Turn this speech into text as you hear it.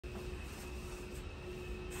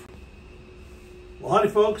Well, howdy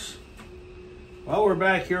folks. Well, we're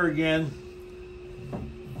back here again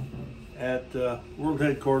at World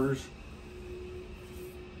Headquarters,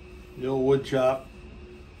 the old wood shop,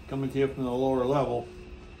 coming to you from the lower level.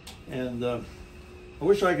 And I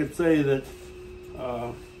wish I could say that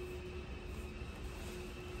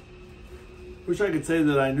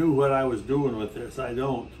I knew what I was doing with this. I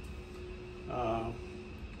don't.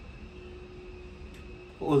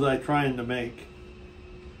 What was I trying to make?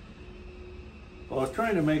 Well, I was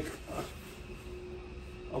trying to make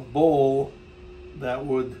a bowl that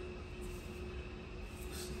would,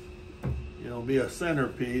 be a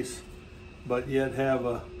centerpiece, but yet have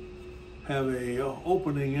a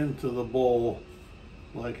opening into the bowl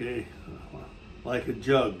like a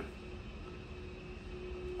jug.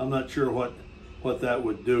 I'm not sure what that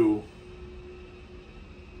would do,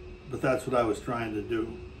 but that's what I was trying to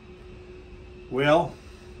do. Well,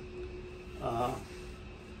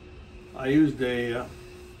 I used a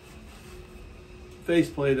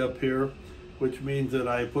faceplate up here, which means that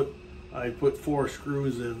I put 4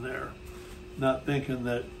 screws in there, not thinking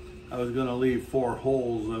that I was going to leave 4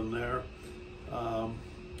 holes in there.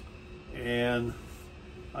 And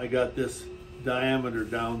I got this diameter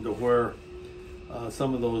down to where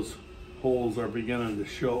some of those holes are beginning to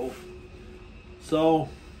show. So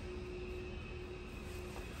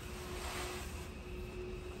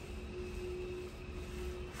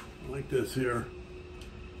like this here,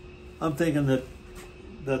 I'm thinking that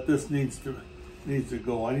this needs to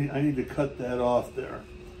go. I need to cut that off there.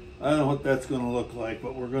 I don't know what that's going to look like,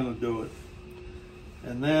 but we're going to do it.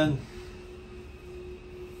 And then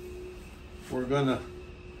we're going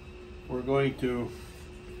to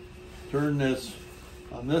turn this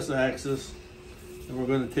on this axis, and we're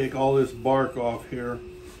going to take all this bark off here,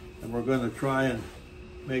 and we're going to try and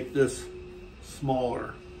make this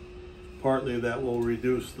smaller. Partly that will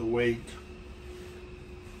reduce the weight.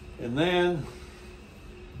 And then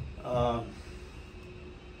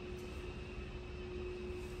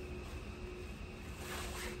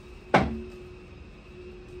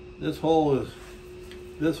this hole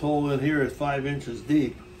in here is 5 inches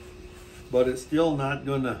deep, but it's still not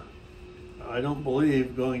gonna, I don't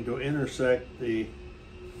believe, going to intersect the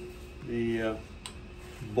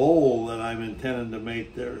bowl that I'm intending to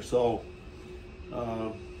make there. So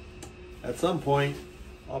at some point,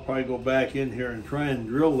 I'll probably go back in here and try and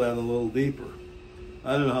drill that a little deeper.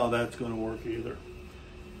 I don't know how that's going to work either.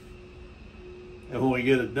 And when we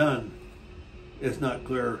get it done, it's not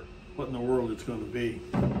clear what in the world it's going to be.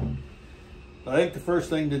 But I think the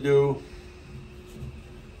first thing to do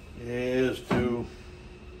is to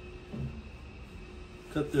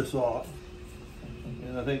cut this off.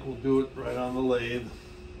 And I think we'll do it right on the lathe.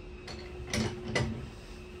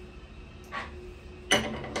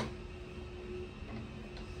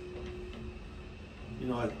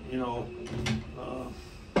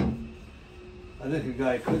 I think a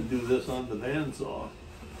guy could do this on the bandsaw.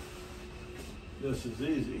 This is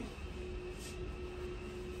easy.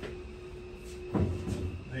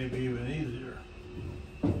 Maybe even easier.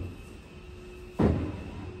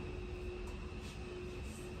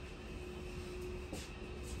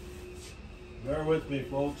 Bear with me,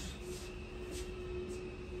 folks.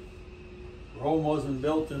 Rome wasn't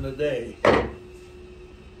built in a day.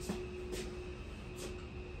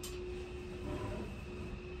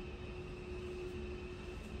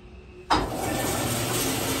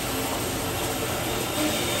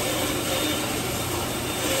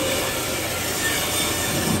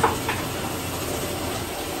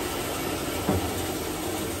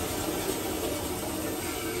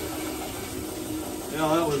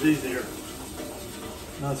 That was easier.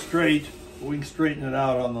 Not straight, but we can straighten it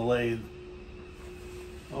out on the lathe.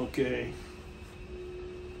 Okay.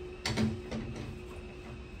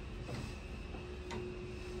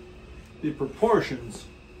 The proportions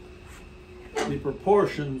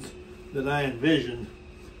that I envisioned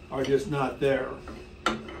are just not there.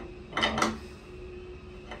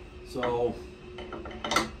 So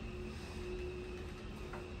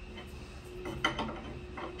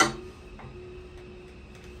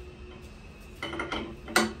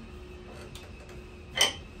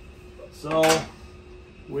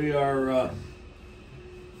we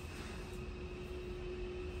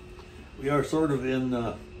are sort of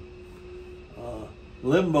in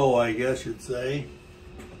limbo, I guess you'd say.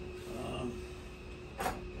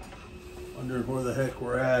 Wondering where the heck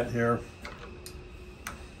we're at here.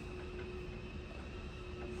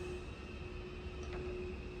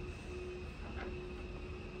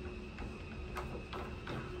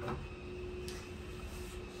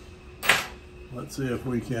 Let's see if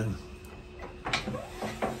we can.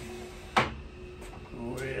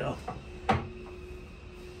 Well,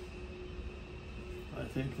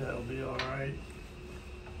 that'll be all right.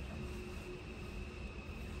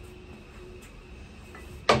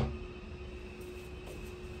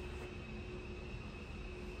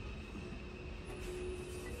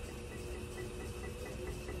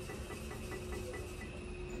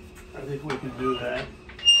 I think we can do that.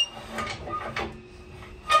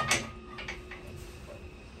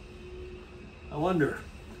 I wonder,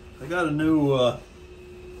 I got a new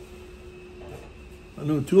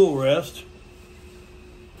tool rest.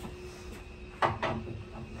 I'm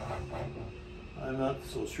not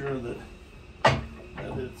so sure that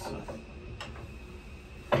it's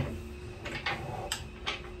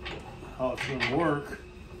how it's going to work,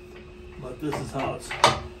 but this is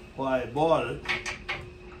why I bought it.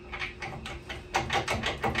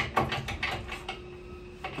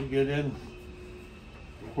 To get in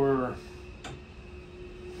where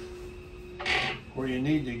you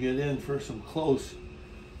need to get in for some close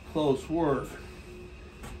work.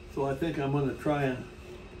 So I think I'm going to try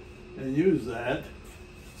and use that.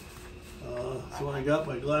 So I got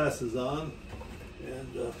my glasses on,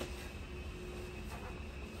 and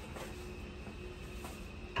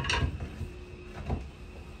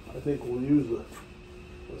I think we'll use a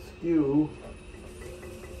skew.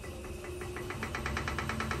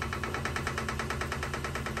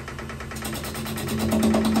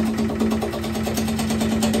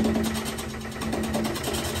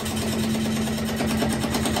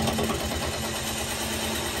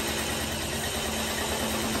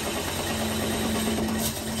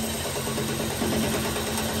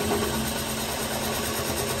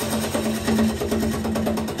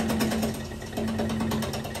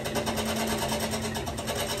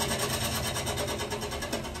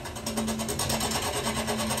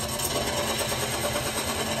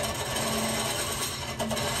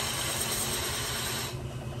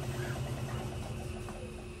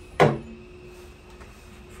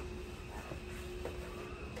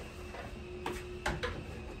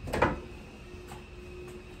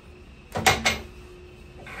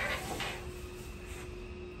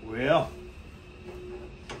 Well,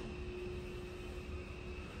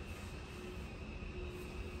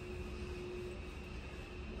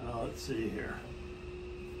 let's see here.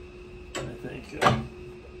 I think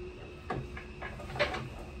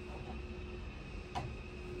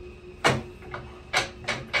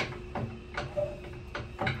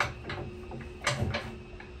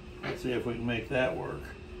let's see if we can make that work.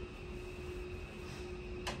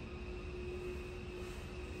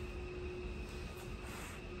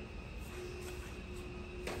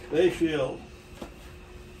 Face shield.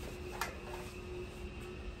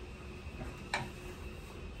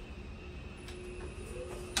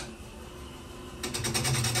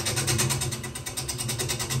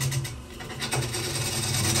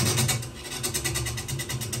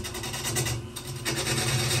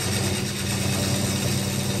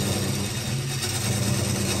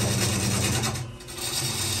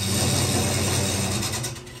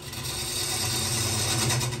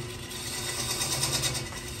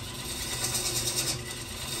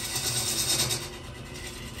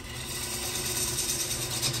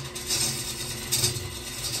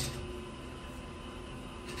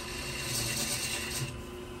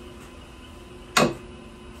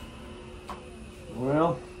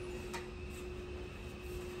 Well,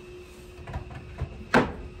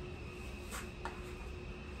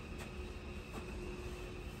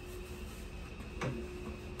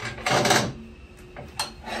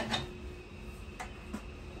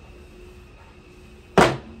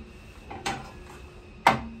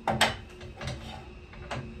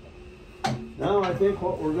 now I think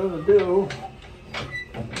what we're going to do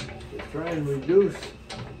is try and reduce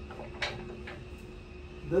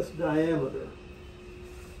this diameter.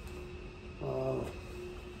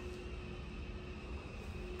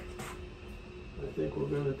 I think we're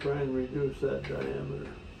going to try and reduce that diameter.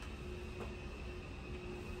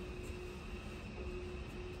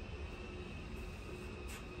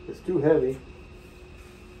 It's too heavy,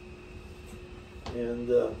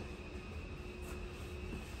 and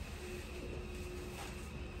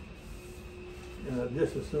I'd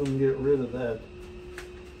just as soon get rid of that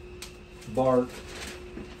bark.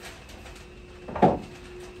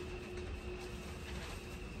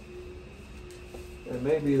 And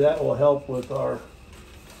maybe that will help with our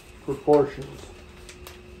proportions.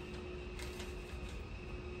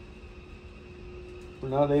 We're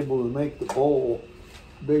not able to make the bowl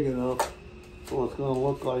big enough, so it's going to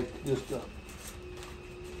look like just a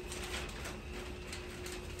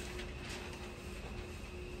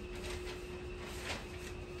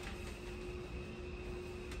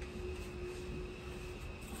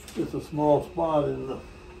small spot in the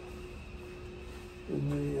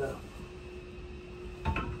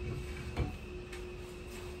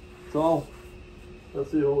So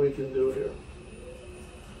let's see what we can do here.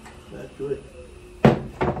 Actually,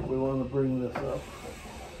 we want to bring this up.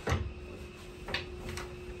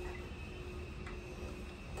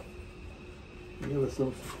 Give us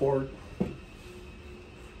some support.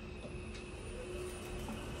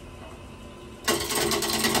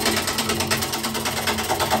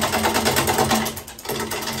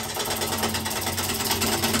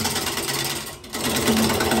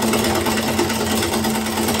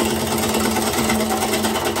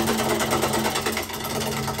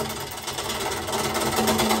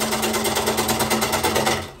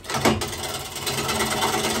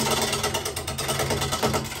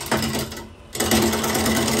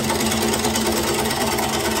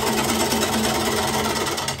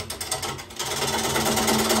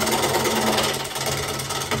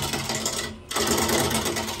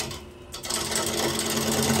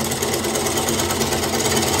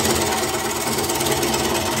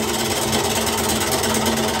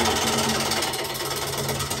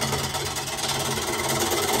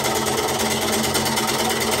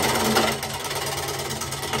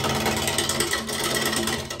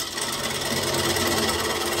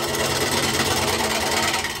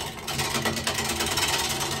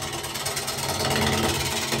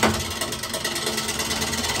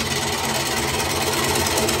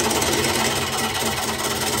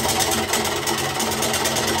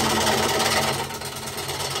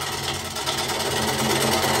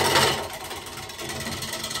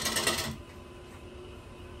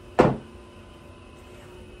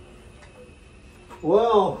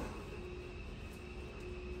 Well,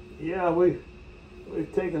 yeah, we've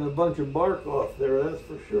taken a bunch of bark off there, that's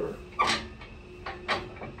for sure. I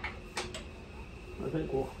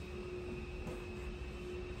think we'll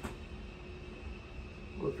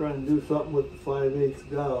try and do something with the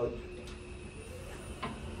 5/8 gouge.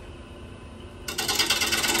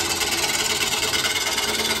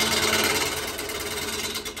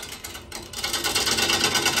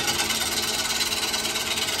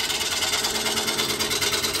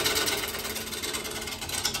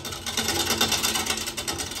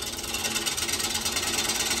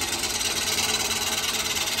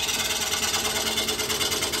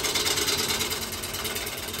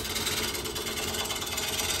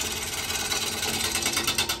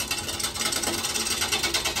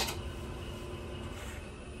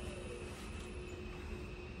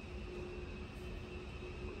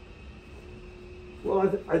 Well,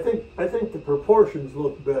 I think the proportions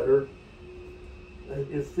look better.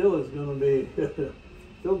 It still is going to be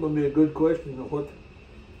a good question of what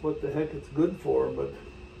the heck it's good for, but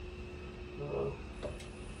yeah.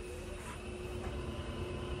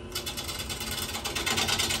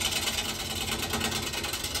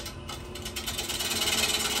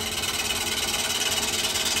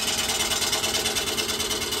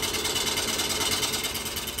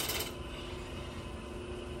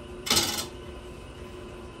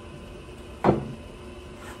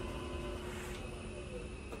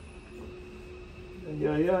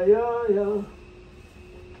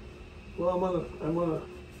 Well, I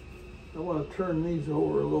want to turn these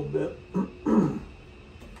over a little bit for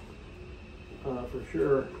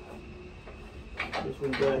sure. This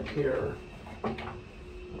one back here, I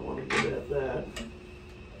want to get at that,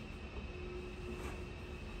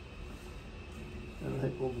 and I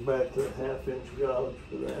think we'll go back to the 1/2 inch gouge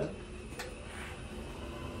for that.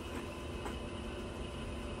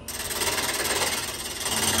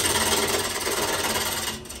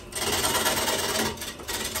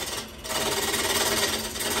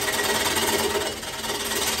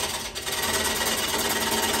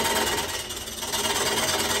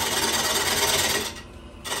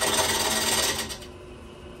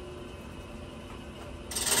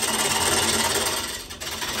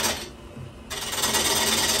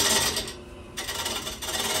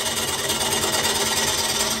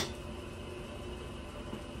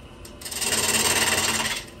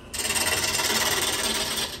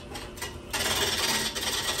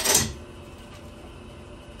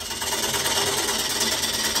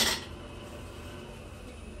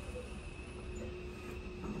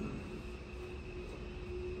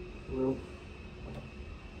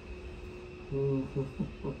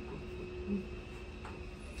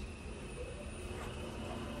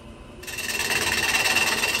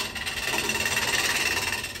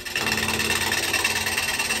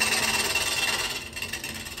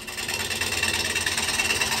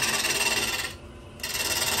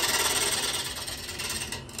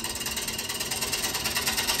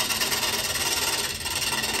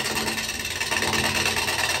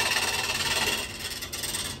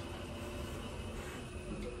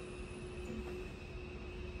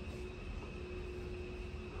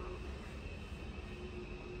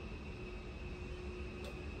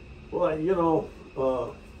 Well, you know,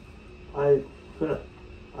 I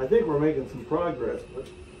I think we're making some progress, but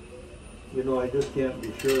you know, I just can't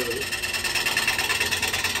be sure of it.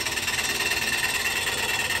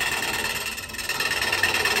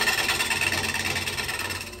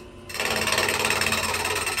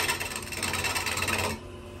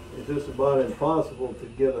 It's just about impossible to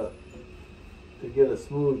get a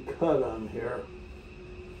smooth cut on here,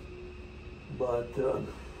 but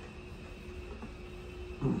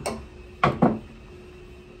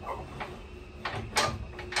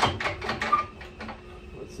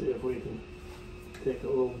let's see if we can take a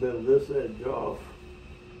little bit of this edge off.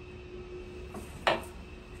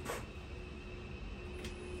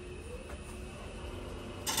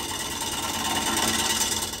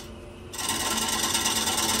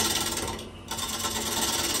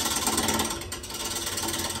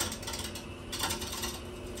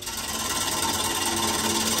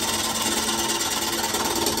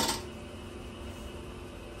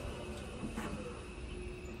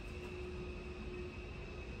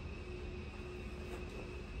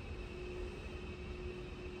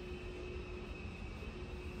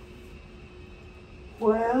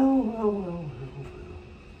 Well.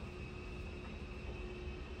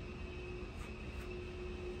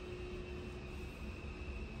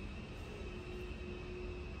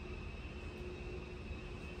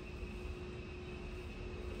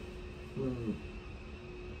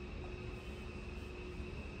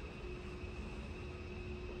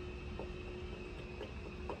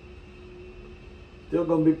 Still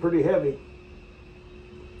going to be pretty heavy.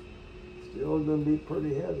 Still going to be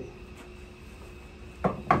pretty heavy.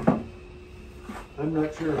 I'm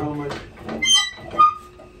not sure how much.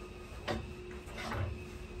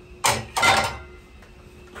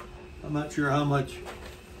 I'm not sure how much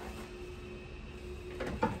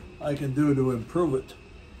I can do to improve it.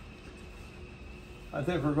 I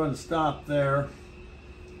think we're going to stop there.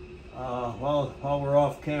 While we're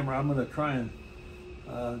off camera, I'm going to try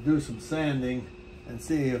and do some sanding and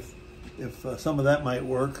see if some of that might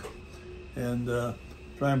work, and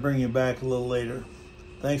try and bring you back a little later.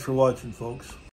 Thanks for watching, folks.